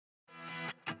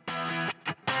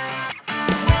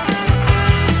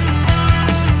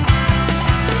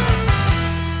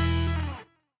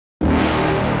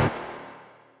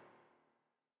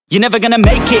You're never gonna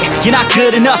make it, you're not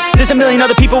good enough. There's a million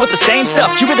other people with the same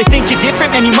stuff. You really think you're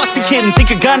different? Man, you must be kidding.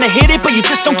 Think you're gonna hit it, but you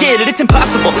just don't get it. It's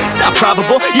impossible, it's not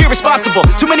probable, you're irresponsible.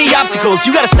 Too many obstacles,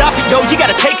 you gotta stop it, yo. You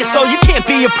gotta take it slow, you can't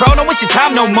be a pro. Don't waste your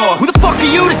time no more. Who the fuck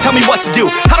are you to tell me what to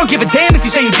do? I don't give a damn if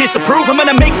you say you disapprove. I'm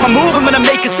gonna make my move, I'm gonna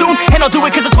make it soon. And I'll do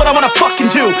it cause it's what I wanna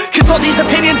fucking do. Cause all these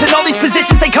opinions and all these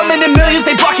positions, they come in millions,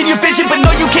 they blocking your vision. But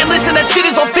no, you can't listen, that shit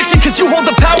is all fiction. Cause you hold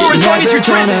the power as long as you're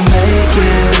dreaming.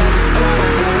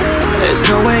 There's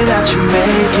no way that you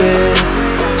make it.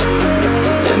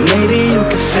 And maybe you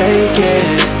can fake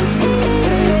it,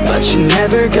 but you're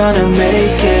never gonna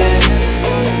make it.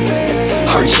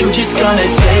 Are you just gonna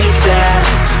take that?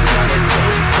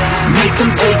 Make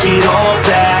them take it all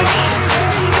back.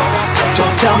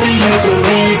 Don't tell me you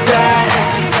believe that.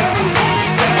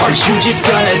 Are you just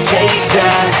gonna take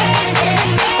that?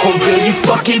 Or will you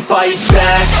fucking fight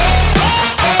back?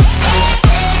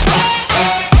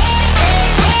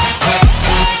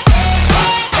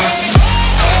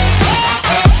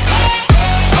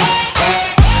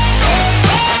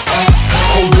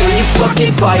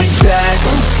 Fucking fight back.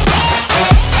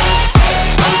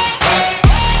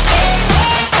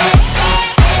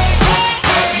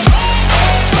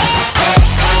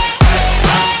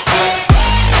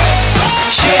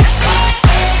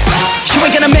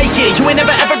 You ain't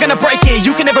never ever gonna break it.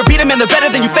 You can never beat them and they're better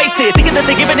than you face it. Thinking that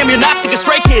they give a damn, you're not thinking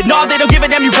straight, kid. No, they don't give a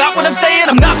damn, you got what I'm saying?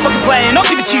 I'm not fucking playing, I'll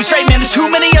give it to you straight, man. There's too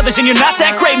many others and you're not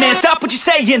that great, man. Stop what you're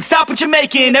saying, stop what you're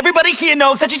making. Everybody here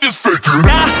knows that you just faking.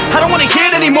 Nah, I don't wanna hear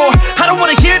it anymore, I don't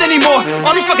wanna hear it anymore.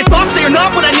 All these fucking thoughts, they are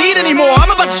not what I need anymore.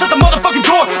 I'm about to shut the motherfucking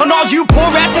door on all you poor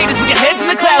ass haters with your heads in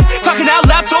the clouds, talking out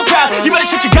loud so proud. You better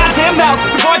shut your goddamn mouth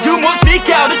before I do more, speak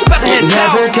out. It's about to head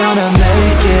south. You're never gonna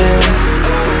make it.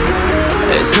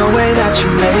 There's no way that you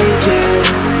make it.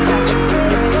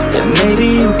 And maybe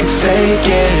you can fake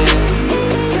it,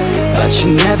 but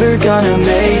you're never gonna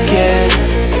make it.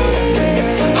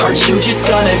 Are you just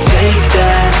gonna take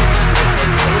that?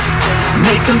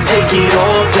 Make them take it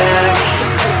all back.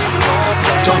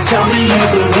 Don't tell me you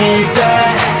believe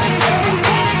that.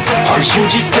 Are you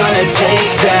just gonna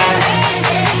take that?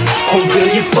 Or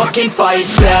will you fucking fight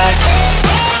back?